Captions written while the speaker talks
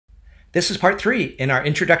This is part 3 in our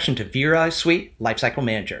introduction to vRealize Suite Lifecycle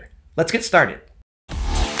Manager. Let's get started.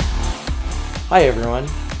 Hi everyone,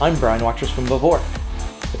 I'm Brian Watrous from VVork.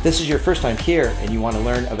 If this is your first time here and you want to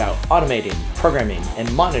learn about automating, programming,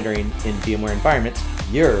 and monitoring in VMware environments,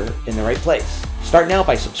 you're in the right place. Start now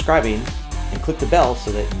by subscribing and click the bell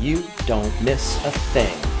so that you don't miss a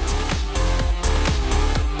thing.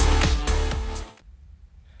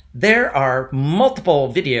 There are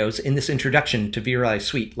multiple videos in this introduction to vRealize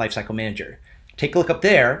Suite Lifecycle Manager. Take a look up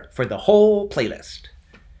there for the whole playlist.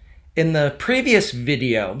 In the previous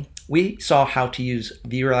video, we saw how to use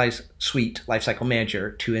vRealize Suite Lifecycle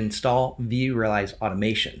Manager to install vRealize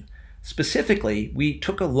automation. Specifically, we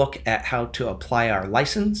took a look at how to apply our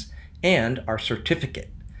license and our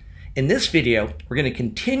certificate. In this video, we're going to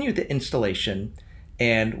continue the installation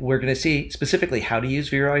and we're going to see specifically how to use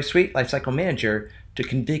vRealize Suite Lifecycle Manager to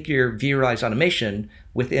configure vRealize automation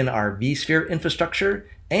within our vSphere infrastructure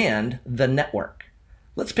and the network.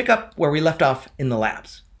 Let's pick up where we left off in the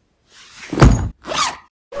labs.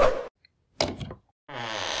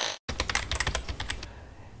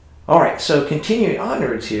 All right, so continuing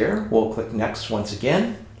onwards here, we'll click Next once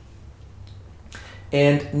again.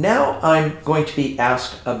 And now I'm going to be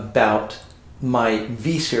asked about my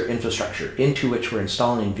vSphere infrastructure into which we're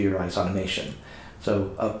installing vRealize automation.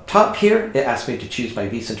 So up top here, it asks me to choose my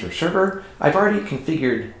vCenter server. I've already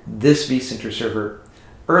configured this vCenter server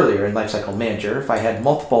earlier in Lifecycle Manager. If I had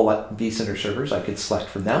multiple vCenter servers, I could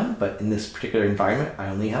select from them, but in this particular environment, I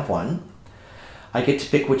only have one. I get to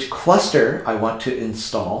pick which cluster I want to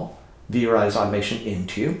install vRealize automation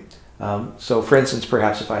into. So for instance,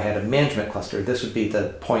 perhaps if I had a management cluster, this would be the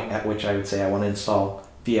point at which I would say I want to install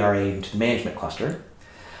VRA into the management cluster.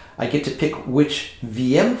 I get to pick which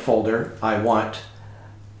VM folder I want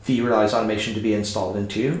vRealize automation to be installed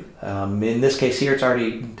into. In this case here, it's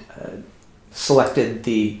already selected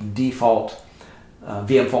the default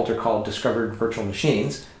VM folder called Discovered Virtual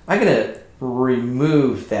Machines. I'm going to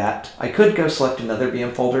remove that. I could go select another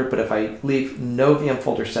VM folder, but if I leave no VM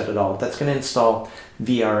folder set at all, that's going to install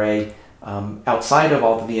VRA outside of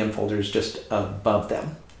all the VM folders just above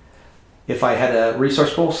them. If I had a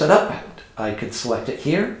resource pool set up, I could select it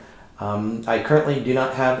here. I currently do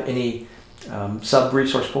not have any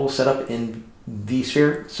sub-resource pool set up in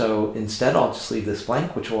vSphere, so instead I'll just leave this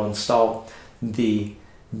blank, which will install the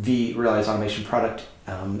vRealize automation product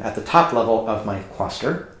at the top level of my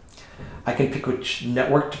cluster. I can pick which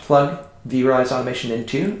network to plug vRealize automation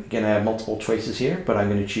into. Again, I have multiple choices here, but I'm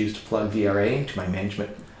going to choose to plug VRA into my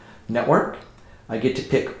management network. I get to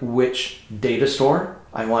pick which data store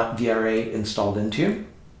I want VRA installed into.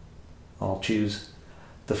 I'll choose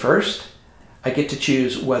the first. I get to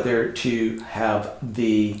choose whether to have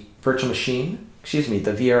the virtual machine, the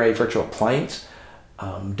VRA virtual appliance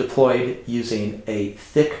deployed using a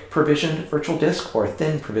thick provisioned virtual disk or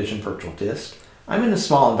thin provisioned virtual disk. I'm in a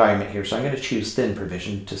small environment here, so I'm going to choose thin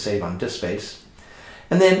provision to save on disk space.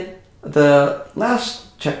 And then the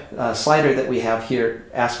last slider that we have here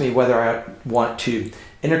asks me whether I want to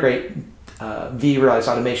integrate vRealize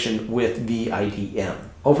automation with VIDM.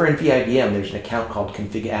 Over in VIDM, there's an account called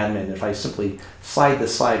config admin. If I simply slide the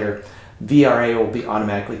slider, VRA will be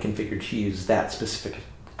automatically configured to use that specific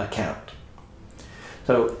account.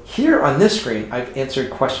 So here on this screen, I've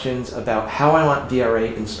answered questions about how I want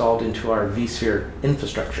VRA installed into our vSphere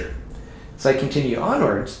infrastructure. As I continue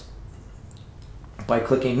onwards, by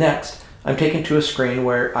clicking Next, I'm taken to a screen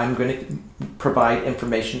where I'm going to provide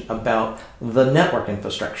information about the network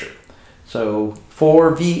infrastructure. So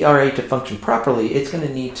for VRA to function properly, it's going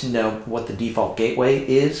to need to know what the default gateway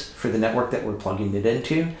is for the network that we're plugging it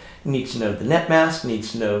into. It needs to know the net mask,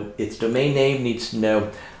 needs to know its domain name, needs to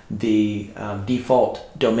know the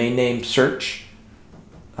default domain name search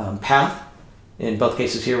path. In both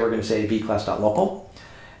cases here, we're going to say vclass.local.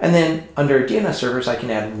 And then under DNS servers, I can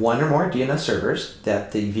add one or more DNS servers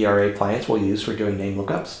that the VRA appliance will use for doing name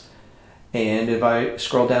lookups. And if I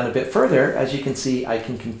scroll down a bit further, as you can see, I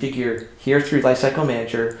can configure here through Lifecycle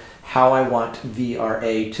Manager how I want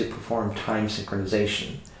VRA to perform time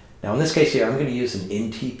synchronization. Now in this case here, I'm going to use an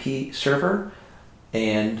NTP server,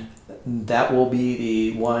 and that will be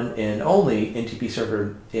the one and only NTP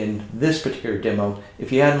server in this particular demo.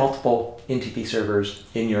 If you had multiple NTP servers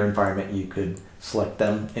in your environment, you could select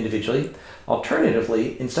them individually.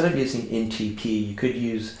 Alternatively, instead of using NTP, you could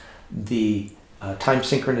use the time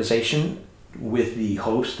synchronization with the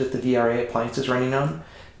host that the VRA appliance is running on.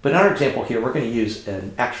 But in our example here, we're going to use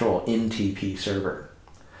an actual NTP server.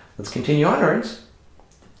 Let's continue onwards.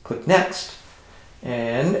 Click Next.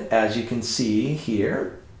 And as you can see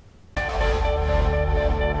here,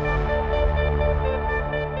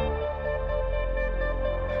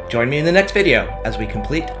 Join me in the next video as we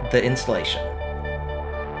complete the installation.